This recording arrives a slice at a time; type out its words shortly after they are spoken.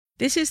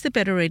This is the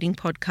Better Reading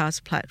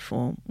podcast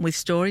platform with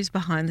stories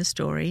behind the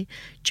story,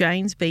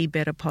 Jane's Be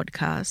Better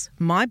podcast,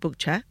 my book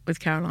chat with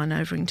Caroline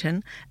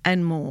Overington,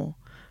 and more.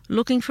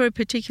 Looking for a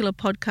particular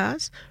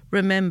podcast?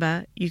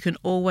 Remember, you can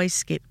always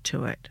skip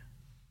to it.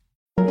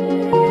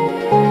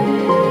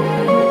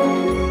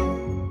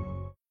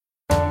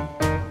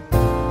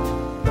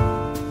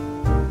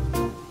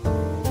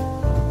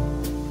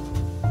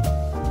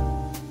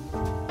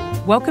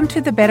 Welcome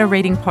to the Better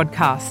Reading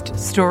podcast,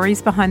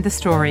 Stories Behind the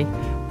Story,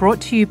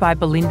 brought to you by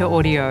Belinda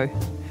Audio.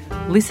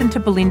 Listen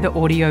to Belinda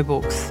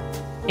audiobooks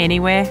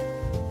anywhere,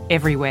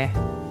 everywhere.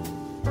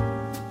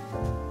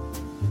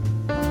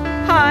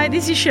 Hi,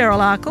 this is Cheryl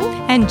Arkle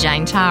and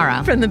Jane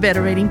Tara from the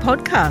Better Reading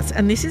podcast,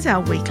 and this is our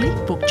weekly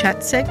book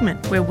chat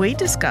segment where we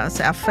discuss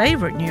our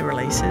favourite new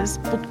releases,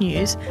 book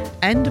news,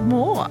 and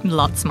more.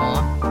 Lots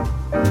more.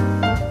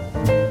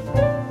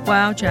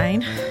 Wow, Jane.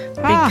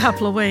 Big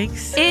couple of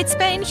weeks. It's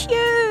been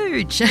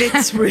huge.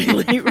 It's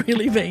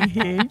really been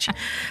huge.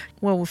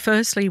 Well,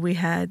 firstly, we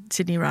had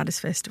Sydney Writers'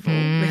 Festival.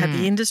 We had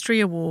the Industry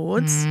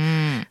Awards,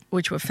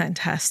 which were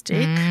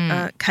fantastic.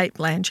 Kate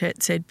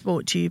Blanchett said,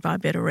 brought to you by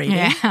Better Reading.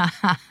 Yeah.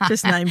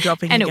 Just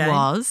name-dropping and again. It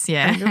was,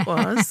 yeah. And it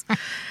was.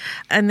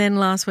 And then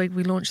last week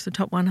we launched the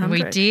Top 100.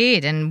 We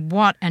did, and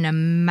what an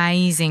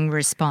amazing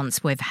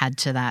response we've had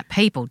to that.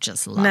 People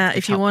just love Now, the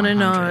if you Top want to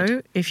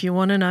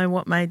 100. know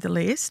what made the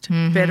list,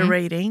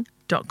 betterreading.com.au.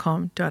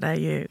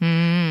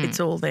 It's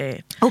all there.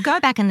 Or go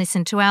back and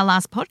listen to our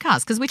last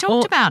podcast because we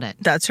talked about it.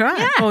 That's right.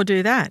 Yeah. Or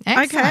do that.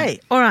 Excellent. Okay.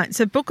 All right.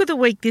 So book of the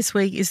week this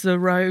week is The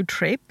Road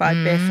Trip by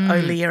Beth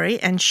O'Leary,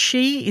 and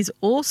she is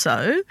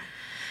also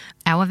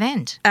Our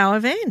event.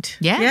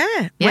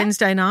 Yeah.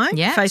 Wednesday night.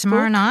 Yeah, Facebook.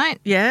 tomorrow night.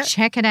 Yeah.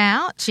 Check it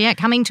out. Yeah,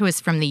 coming to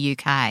us from the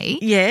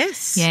UK.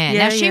 Yes. Yeah.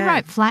 Now, she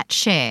wrote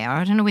Flatshare.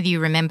 I don't know whether you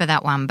remember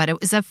that one, but it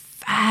was a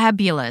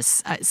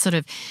fabulous sort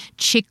of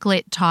chick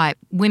lit type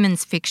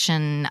women's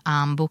fiction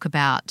book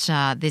about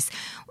this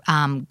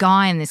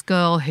guy and this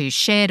girl who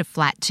shared a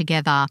flat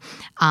together,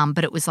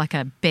 but it was like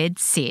a bed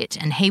sit,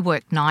 and he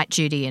worked night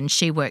duty and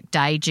she worked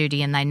day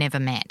duty, and they never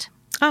met.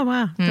 Oh,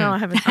 wow. No, I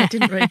haven't. I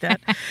didn't read that.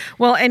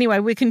 Well, anyway,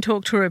 we can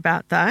talk to her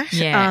about that.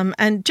 Yeah.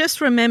 And just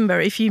remember,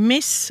 if you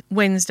miss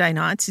Wednesday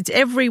nights, it's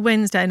every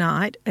Wednesday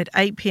night at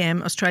 8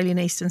 p.m. Australian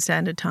Eastern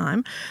Standard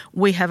Time,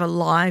 we have a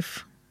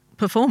live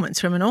performance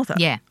from an author,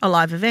 a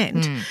live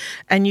event.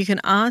 And you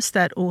can ask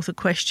that author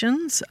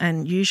questions,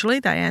 and usually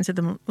they answer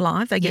them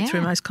live. They get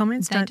through most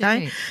comments, don't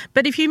they?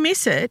 But if you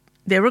miss it,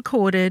 they're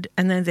recorded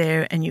and they're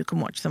there and you can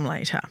watch them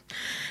later.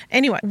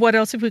 Anyway, what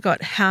else have we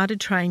got? How to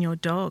Train Your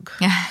Dog.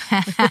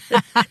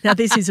 Now,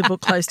 this is a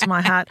book close to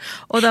my heart,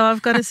 although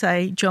I've got to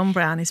say John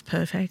Brown is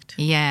perfect.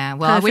 Yeah,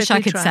 well, I wish I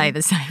could say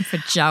the same for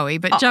Joey,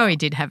 but Joey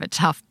did have a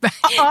tough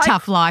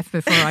life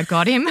before I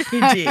got him.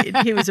 He did.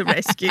 He was a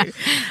rescue.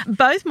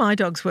 Both my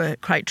dogs were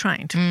crate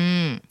trained.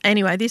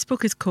 Anyway, this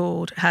book is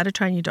called How to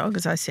Train Your Dog,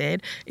 as I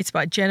said. It's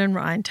by Jen and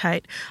Ryan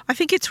Tate. I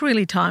think it's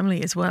really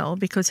timely as well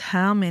because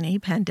how many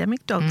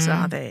pandemic dogs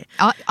are there?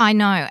 I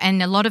know,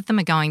 and a lot of them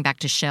are going back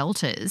to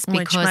shelters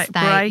because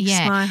breaks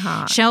my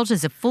heart.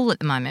 Shelters are full at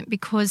the moment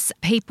because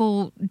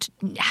people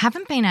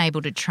haven't been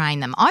able to train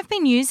them. I've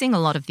been using a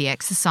lot of the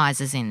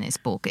exercises in this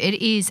book. It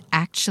is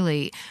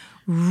actually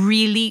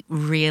really,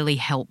 really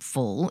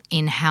helpful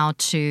in how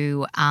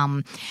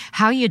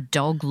your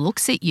dog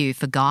looks at you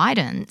for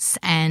guidance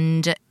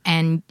and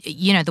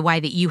you know the way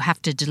that you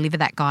have to deliver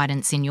that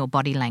guidance in your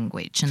body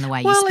language and the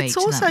way you speak to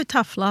them. Well, it's also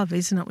tough love,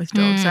 isn't it, with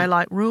dogs? They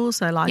like rules,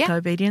 they like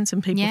obedience,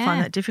 and people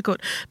find that difficult.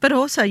 But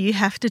also you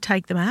have to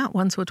take them out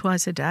once or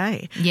twice a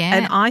day. Yeah.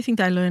 And I think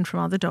they learn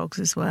from other dogs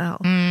as well.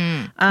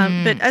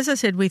 But as I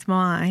said with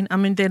mine, I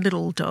mean, they're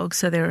little dogs,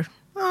 so they're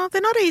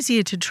not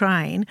easier to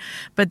train,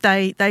 but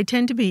they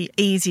tend to be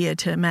easier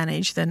to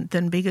manage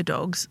than bigger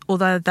dogs,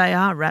 although they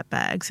are rat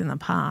bags in the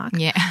park.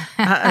 Yeah.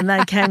 And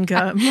they can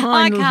go.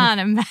 I can't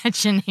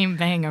imagine him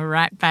being a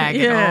rat bag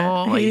at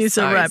all. He is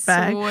so a rat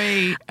bag.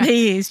 Sweet.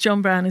 He is.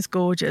 John Brown is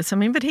gorgeous. I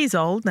mean, but he's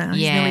old now.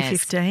 He's nearly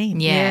 15.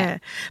 Yeah.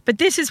 But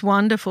this is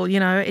wonderful. You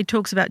know, it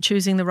talks about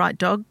choosing the right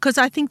dog because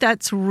I think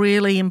that's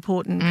really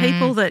important.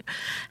 People that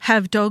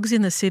have dogs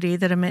in the city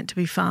that are meant to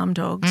be farm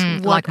dogs.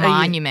 Like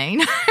mine, you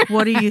mean?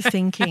 What are you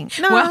thinking?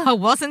 No. Well, I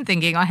wasn't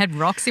thinking. I had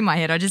rocks in my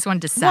head. I just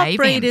wanted to save him. What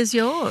breed is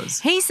yours?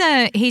 He's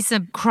a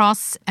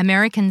cross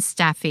American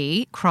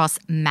Staffy cross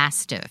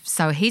Mastiff.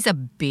 So he's a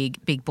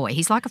big boy.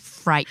 He's like a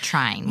freight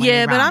train. When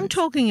he but I'm runs.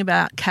 talking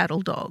about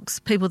cattle dogs,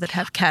 people that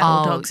have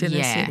cattle dogs in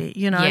the city.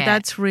 You know,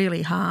 that's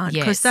really hard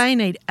because they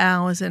need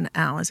hours and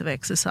hours of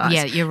exercise.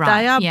 Yeah, you're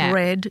right. They are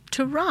bred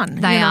to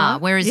run. They are.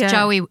 Whereas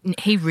Joey,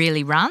 he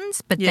really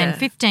runs, but then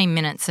 15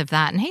 minutes of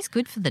that and he's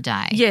good for the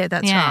day. Yeah,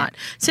 that's right.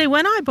 See,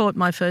 when I bought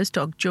my first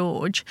dog,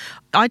 George,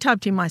 I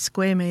typed in my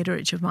square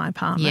meterage of my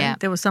apartment. Yeah.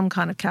 There was some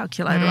kind of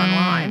calculator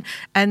online,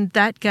 and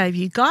that gave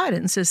you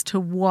guidance as to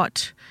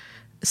what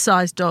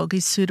size dog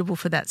is suitable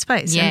for that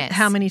space. Yes. And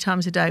how many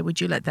times a day would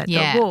you let that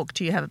Yeah. dog walk?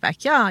 Do you have a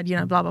backyard?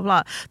 Blah, blah,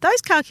 blah.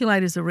 Those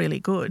calculators are really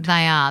good.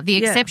 They are. The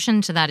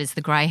exception to that is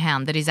the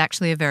greyhound, that is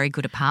actually a very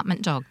good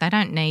apartment dog. They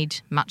don't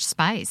need much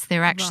space.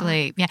 They're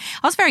actually, I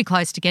was very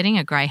close to getting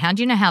a greyhound.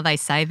 You know how they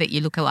say that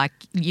you look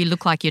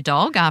like your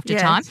dog after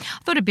Yes. time?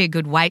 I thought it'd be a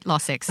good weight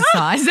loss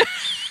exercise.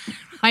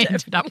 I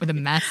ended up with a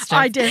mastiff.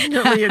 I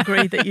definitely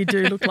agree that you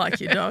do look like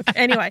your dog.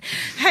 Anyway,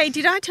 hey,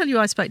 did I tell you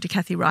I spoke to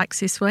Kathy Reichs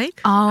this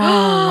week? Oh,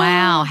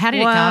 wow. How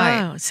did it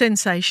go?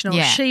 Sensational.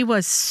 Yeah. She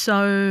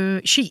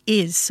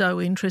is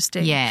so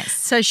interesting. Yes.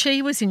 So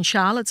she was in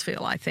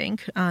Charlottesville, I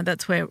think.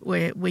 That's where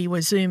we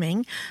were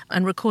Zooming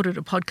and recorded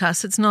a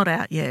podcast. It's not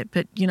out yet,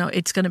 but,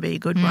 it's going to be a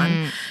good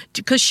one.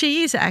 Because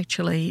she is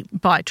actually,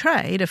 by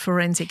trade, a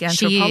forensic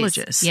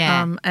anthropologist.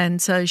 Yeah.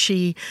 And so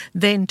she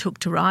then took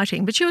to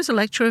writing. But she was a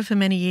lecturer for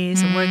many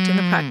years and worked in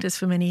the practice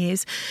for many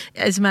years.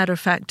 As a matter of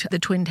fact, the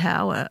Twin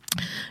Tower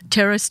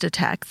terrorist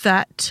attack,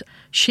 that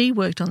she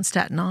worked on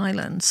Staten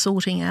Island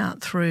sorting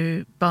out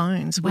through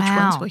bones which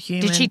ones were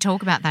human. Did she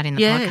talk about that in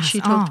the podcast? Yeah,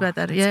 she talked about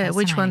that. Yeah,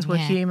 which ones were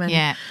human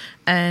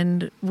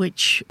and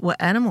which were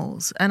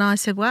animals. And I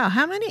said, wow,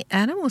 how many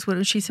animals were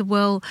there? She said,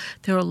 well,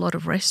 there are a lot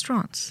of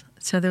restaurants.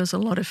 So there was a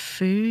lot of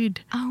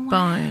food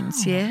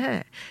bones.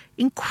 Yeah.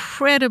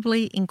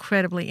 Incredibly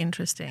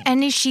interesting.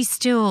 And is she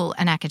still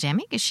an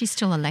academic? Is she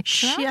still a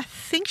lecturer? I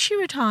think she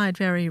retired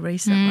very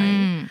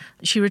recently.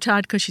 She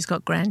retired because she's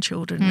got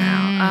grandchildren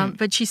now.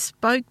 But she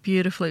spoke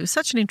beautifully. It was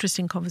such an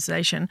interesting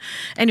conversation.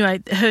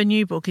 Anyway, her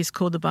new book is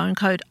called The Bone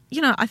Code.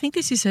 I think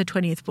this is her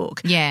 20th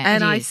book. Yeah,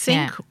 and it I is,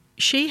 think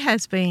she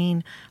has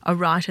been a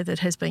writer that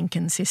has been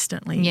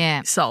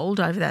consistently sold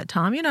over that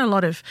time. A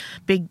lot of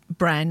big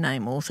brand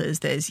name authors,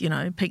 there's,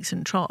 peaks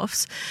and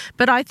troughs.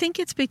 But I think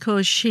it's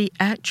because she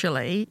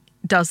actually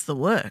does the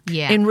work.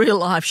 Yeah. In real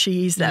life,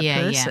 she is that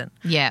person.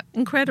 Yeah.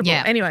 Incredible.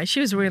 Yeah. Anyway, she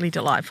was really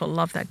delightful.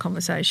 Love that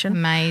conversation.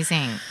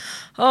 Amazing.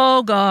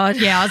 Oh, God.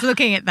 Yeah, I was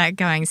looking at that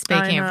going,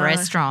 speaking of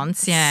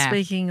restaurants. Yeah.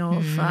 Speaking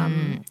of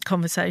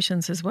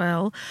conversations as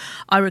well,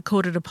 I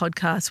recorded a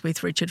podcast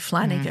with Richard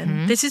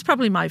Flanagan. This is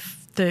probably my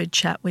third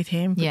chat with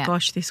him. But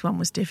gosh, this one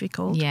was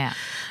difficult. Yeah.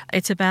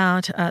 It's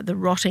about the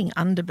rotting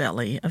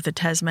underbelly of the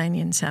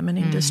Tasmanian salmon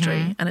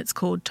industry, and it's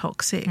called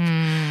Toxic.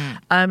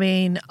 I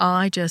mean,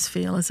 I just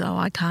feel as though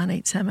I can't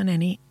eat salmon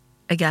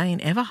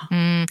again ever.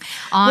 I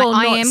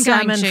am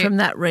salmon going to, from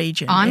that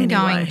region. I'm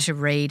anyway. going to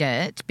read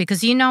it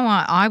because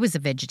I was a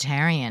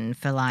vegetarian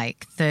for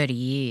like 30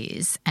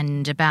 years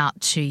and about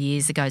 2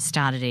 years ago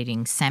started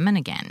eating salmon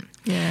again.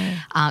 Yeah.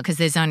 Because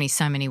there's only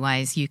so many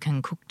ways you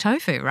can cook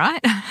tofu,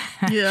 right?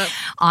 Yeah.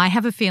 I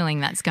have a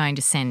feeling that's going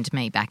to send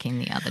me back in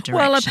the other direction.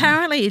 Well,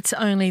 apparently it's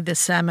only the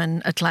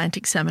salmon,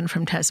 Atlantic salmon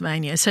from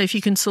Tasmania. So if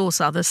you can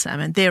source other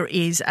salmon, there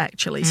is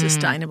actually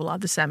sustainable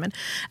other salmon.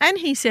 And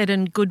he said,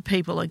 and good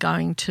people are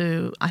going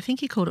to, I think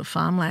he called it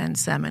farmland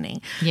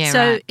salmoning. Yeah, so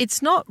right.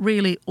 it's not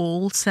really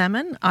all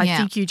salmon. I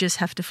think you just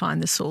have to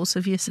find the source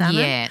of your salmon.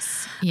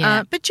 Yes.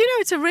 Yeah. But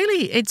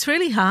it's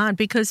really hard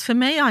because for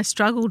me, I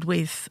struggled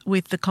with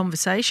the conversation.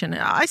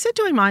 I said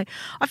to him, I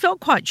felt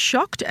quite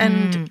shocked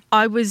and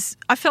I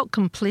felt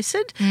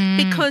complicit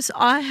because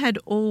I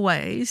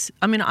always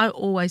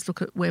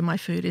look at where my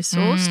food is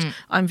sourced.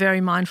 I'm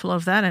very mindful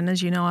of that. And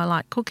as you know, I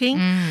like cooking.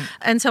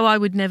 And so I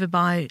would never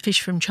buy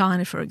fish from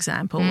China, for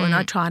example. And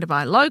I try to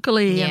buy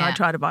locally and I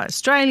try to buy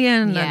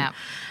Australian. Yeah.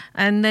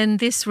 And then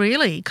this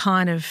really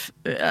kind of,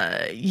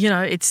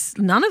 it's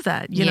none of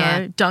that. You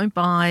know, don't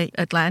buy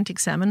Atlantic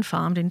salmon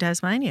farmed in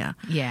Tasmania.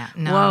 Yeah,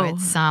 no, Whoa,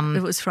 it's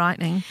it was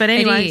frightening. But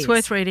anyway, it's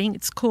worth reading.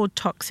 It's called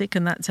Toxic,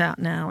 and that's out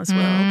now as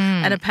well.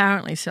 And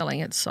apparently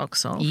selling at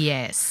socks off.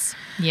 Yes,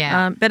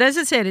 yeah. But as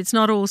I said, it's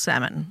not all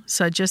salmon.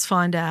 So just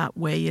find out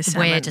where your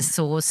salmon. Where to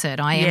source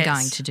it. I am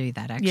going to do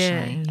that actually.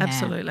 Yeah,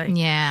 absolutely.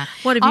 Yeah.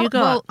 What have you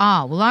got?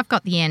 Well, I've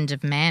got The End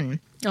of Men.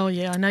 Oh,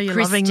 yeah, I know you're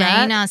loving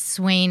that. Christina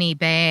Sweeney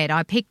Baird.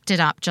 I picked it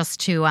up just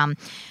to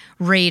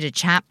read a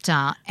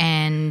chapter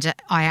and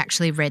I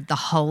actually read the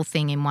whole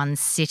thing in one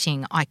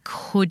sitting. I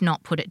could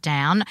not put it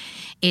down.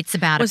 It's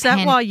about Was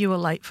that why you were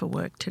late for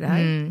work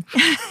today?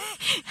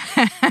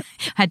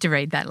 Had to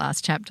read that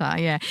last chapter,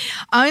 yeah.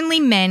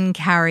 Only Men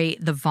Carry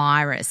the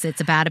Virus.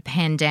 It's about a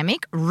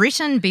pandemic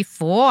written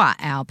before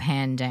our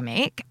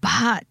pandemic,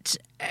 but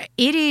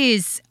it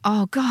is,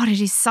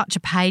 it is such a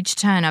page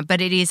turner, but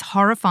it is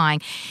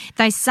horrifying.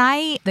 They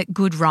say that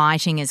good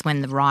writing is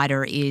when the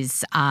writer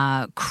is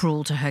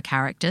cruel to her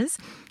characters.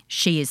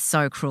 She is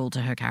so cruel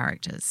to her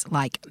characters.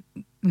 Like,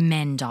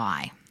 men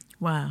die.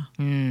 Wow.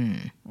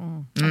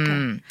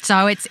 Okay. So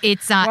I think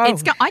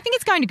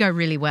it's going to go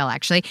really well,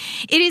 actually.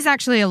 It is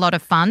actually a lot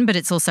of fun, but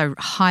it's also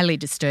highly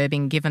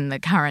disturbing given the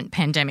current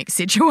pandemic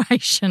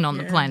situation on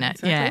the planet.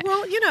 Exactly. Yeah.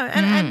 Well,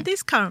 and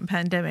this current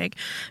pandemic,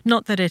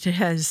 not that it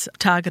has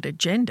targeted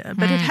gender,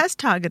 but it has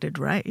targeted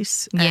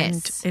race.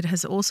 Yes. And it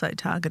has also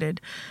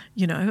targeted,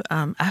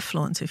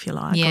 affluence, if you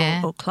like,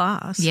 or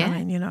class. Yeah.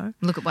 I mean,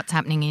 Look at what's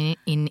happening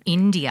in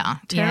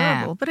India.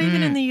 Terrible. But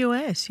even in the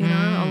US,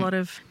 a lot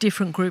of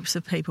different groups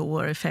of people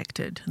were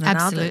affected than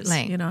Absolutely.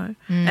 others, you know.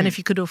 And if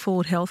you could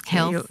afford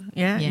healthcare,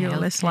 you're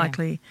less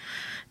likely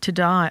to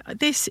die.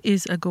 This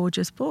is a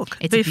gorgeous book.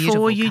 It's a beautiful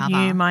Before You cover.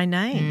 Knew My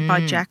Name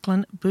by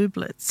Jacqueline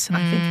Bublitz,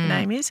 I think her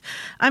name is.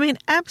 I mean,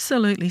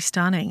 absolutely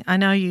stunning. I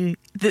know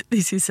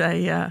this is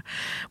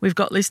we've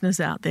got listeners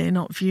out there,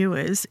 not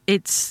viewers.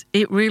 It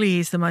really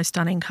is the most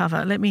stunning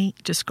cover. Let me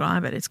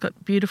describe it. It's got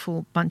a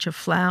beautiful bunch of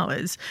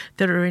flowers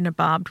that are in a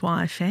barbed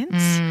wire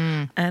fence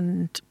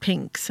and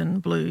pinks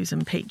and blues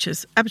and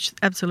peaches.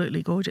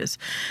 Absolutely gorgeous.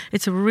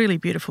 It's a really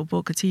beautiful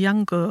book. It's a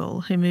young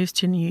girl who moves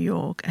to New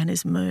York and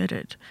is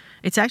murdered.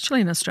 It's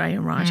actually an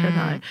Australian writer,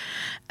 though.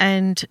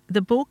 And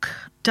the book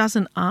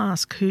doesn't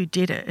ask who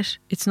did it.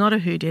 It's not a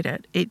who did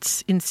it.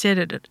 It's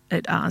instead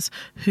it asks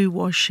who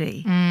was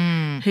she?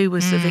 Who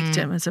was the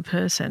victim as a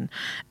person?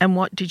 And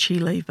what did she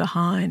leave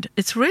behind?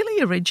 It's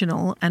really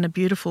original and a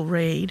beautiful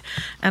read.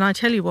 And I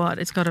tell you what,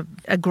 it's got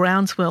a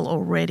groundswell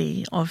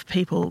already of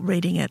people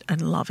reading it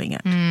and loving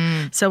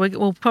it. So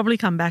we'll probably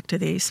come back to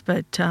this,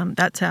 but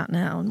that's out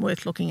now and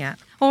worth looking at.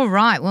 All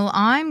right. Well,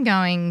 I'm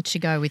going to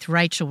go with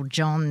Rachel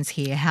Johns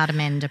here, How to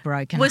Mend a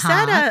Broken Heart. Was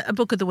that a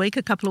book of the week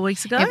a couple of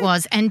weeks ago? It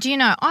was. And do you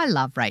know, I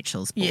love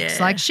Rachel's books. Yeah.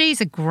 Like, she's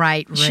a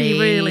great read. She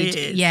really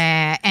is.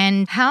 Yeah.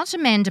 And How to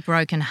Mend a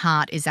Broken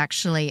Heart is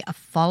actually a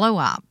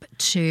follow-up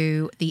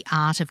to The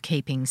Art of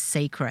Keeping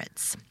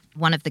Secrets.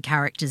 One of the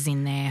characters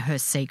in there, her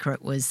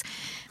secret was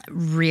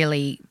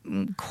really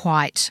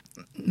quite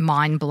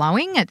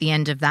mind-blowing at the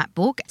end of that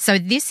book. So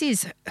this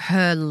is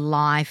her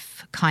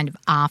life kind of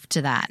after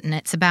that, and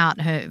it's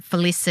about her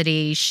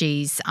Felicity.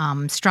 She's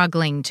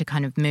struggling to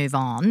kind of move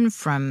on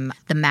from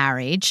the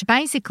marriage.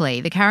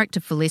 Basically, the character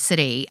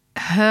Felicity,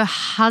 her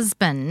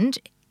husband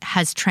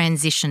has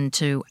transitioned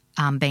to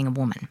being a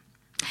woman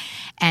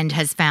and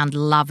has found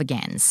love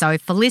again. So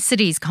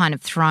Felicity's kind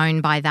of thrown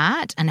by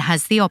that and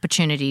has the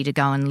opportunity to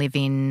go and live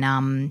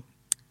in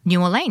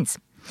New Orleans.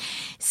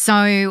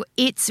 So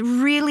it's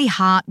really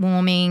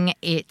heartwarming,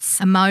 it's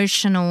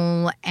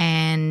emotional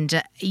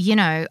and, you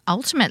know,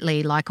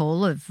 ultimately, like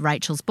all of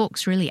Rachel's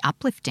books, really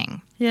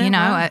uplifting. Yeah, you know,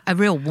 wow. a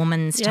real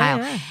woman's tale.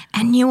 Yeah.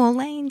 And New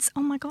Orleans,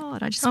 oh my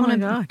God, I just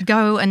want to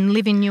go and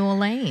live in New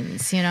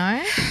Orleans, you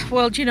know?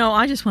 Well, do you know,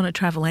 I just want to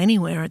travel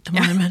anywhere at the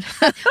moment.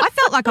 I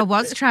felt like I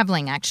was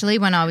travelling, actually,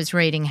 when I was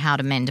reading How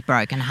to Mend a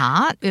Broken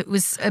Heart. It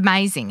was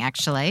amazing,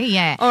 actually,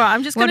 yeah. All right,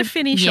 I'm just going to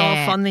finish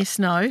off on this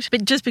note,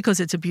 but just because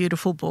it's a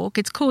beautiful book.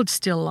 It's called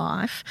Still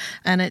Life,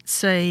 and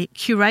it's a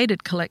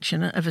curated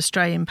collection of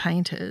Australian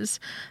painters,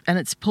 and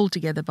it's pulled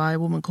together by a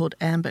woman called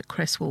Amber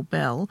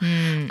Cresswell-Bell.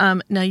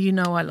 Now, you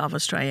know I love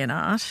Australian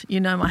art. You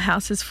know my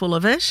house is full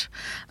of it.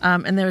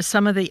 And there are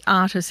some of the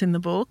artists in the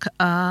book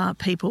are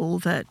people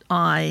that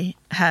I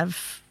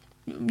have,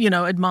 you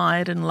know,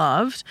 admired and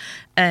loved,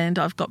 and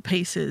I've got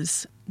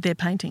pieces, their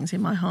paintings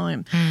in my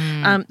home.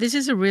 This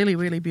is a really,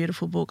 really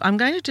beautiful book. I'm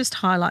going to just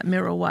highlight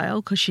Meryl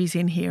Whale because she's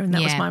in here and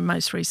that was my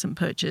most recent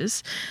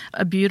purchase.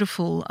 A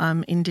beautiful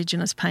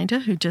Indigenous painter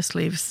who just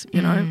lives,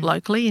 you know,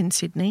 locally in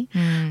Sydney.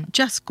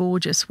 Just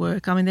gorgeous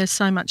work. I mean, there's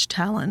so much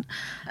talent.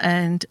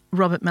 And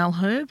Robert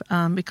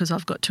Malherbe, because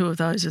I've got two of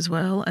those as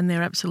well, and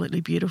they're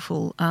absolutely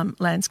beautiful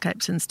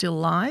landscapes and still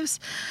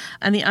lives.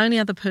 And the only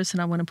other person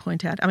I want to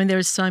point out, I mean, there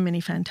are so many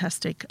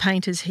fantastic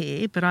painters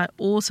here, but I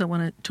also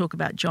want to talk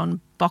about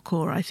John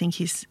Bokor, I think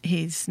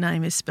his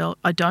name is spelled.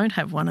 I don't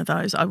have one of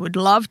those. I would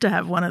love to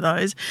have one of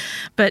those.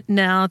 But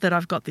now that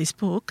I've got this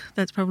book,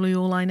 that's probably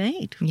all I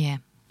need. Yeah.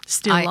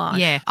 Still life.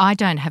 Yeah. I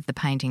don't have the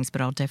paintings, but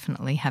I'll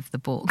definitely have the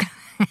book.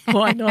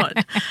 Why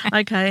not?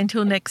 Okay,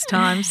 until next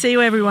time. See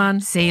you,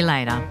 everyone. See you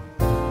later.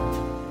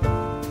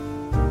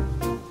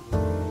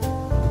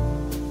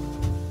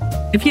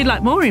 If you'd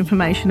like more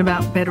information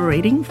about Better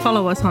Reading,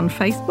 follow us on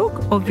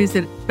Facebook or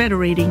visit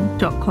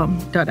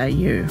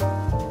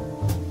betterreading.com.au.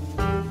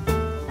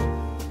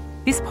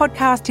 This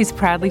podcast is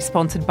proudly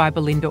sponsored by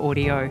Belinda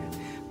Audio.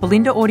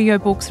 Belinda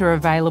audiobooks are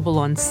available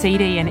on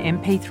CD and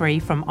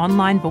MP3 from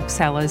online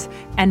booksellers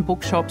and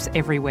bookshops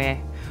everywhere,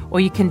 or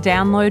you can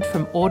download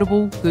from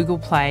Audible, Google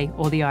Play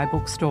or the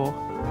iBook Store.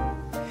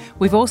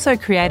 We've also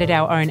created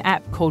our own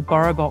app called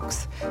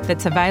BorrowBox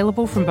that's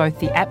available from both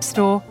the App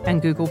Store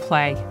and Google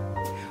Play.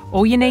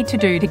 All you need to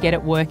do to get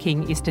it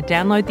working is to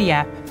download the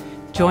app,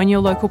 join your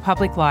local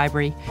public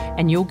library,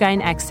 and you'll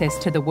gain access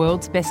to the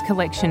world's best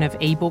collection of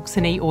ebooks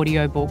and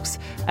e-audiobooks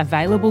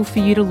available for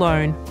you to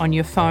loan on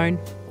your phone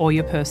or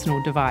your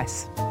personal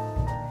device.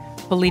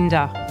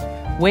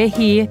 Belinda, we're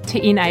here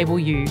to enable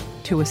you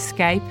to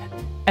escape,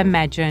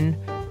 imagine,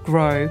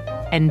 grow,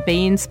 and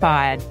be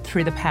inspired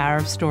through the power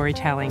of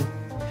storytelling.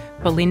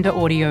 Belinda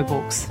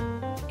Audiobooks.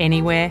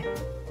 Anywhere,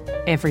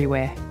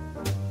 everywhere.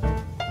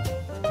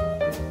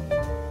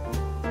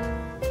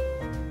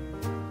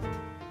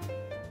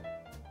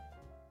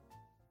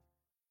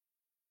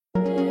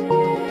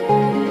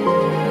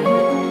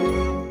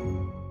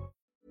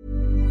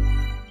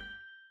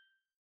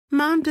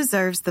 Mom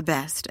deserves the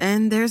best,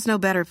 and there's no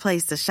better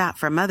place to shop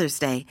for Mother's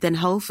Day than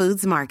Whole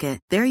Foods Market.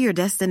 They're your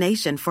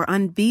destination for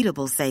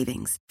unbeatable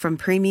savings, from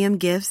premium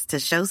gifts to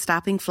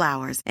show-stopping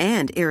flowers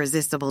and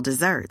irresistible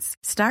desserts.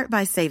 Start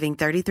by saving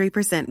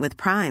 33% with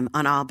Prime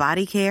on all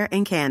body care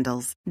and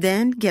candles.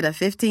 Then get a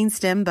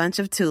 15-stem bunch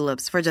of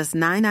tulips for just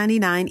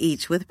 $9.99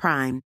 each with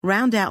Prime.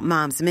 Round out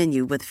Mom's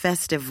menu with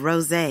festive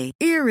rosé,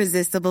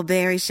 irresistible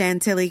berry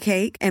chantilly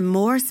cake, and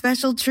more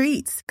special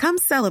treats. Come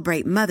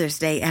celebrate Mother's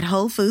Day at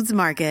Whole Foods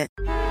Market.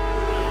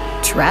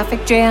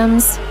 Traffic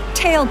jams,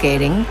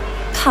 tailgating,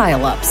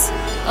 pile-ups.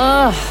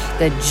 Ugh,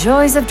 the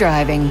joys of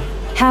driving.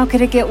 How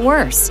could it get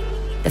worse?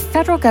 The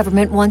federal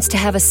government wants to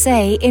have a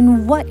say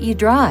in what you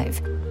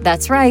drive.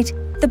 That's right.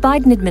 The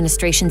Biden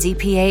administration's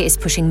EPA is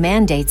pushing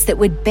mandates that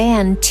would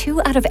ban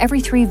 2 out of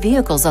every 3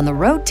 vehicles on the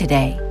road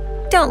today.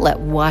 Don't let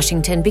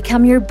Washington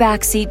become your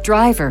backseat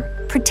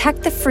driver.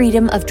 Protect the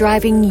freedom of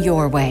driving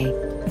your way.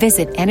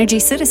 Visit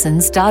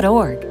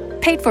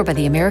EnergyCitizens.org. Paid for by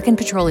the American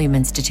Petroleum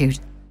Institute.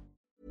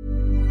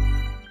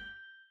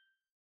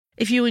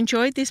 If you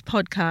enjoyed this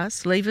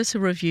podcast, leave us a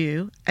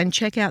review and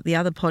check out the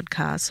other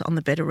podcasts on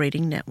the Better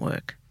Reading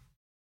Network.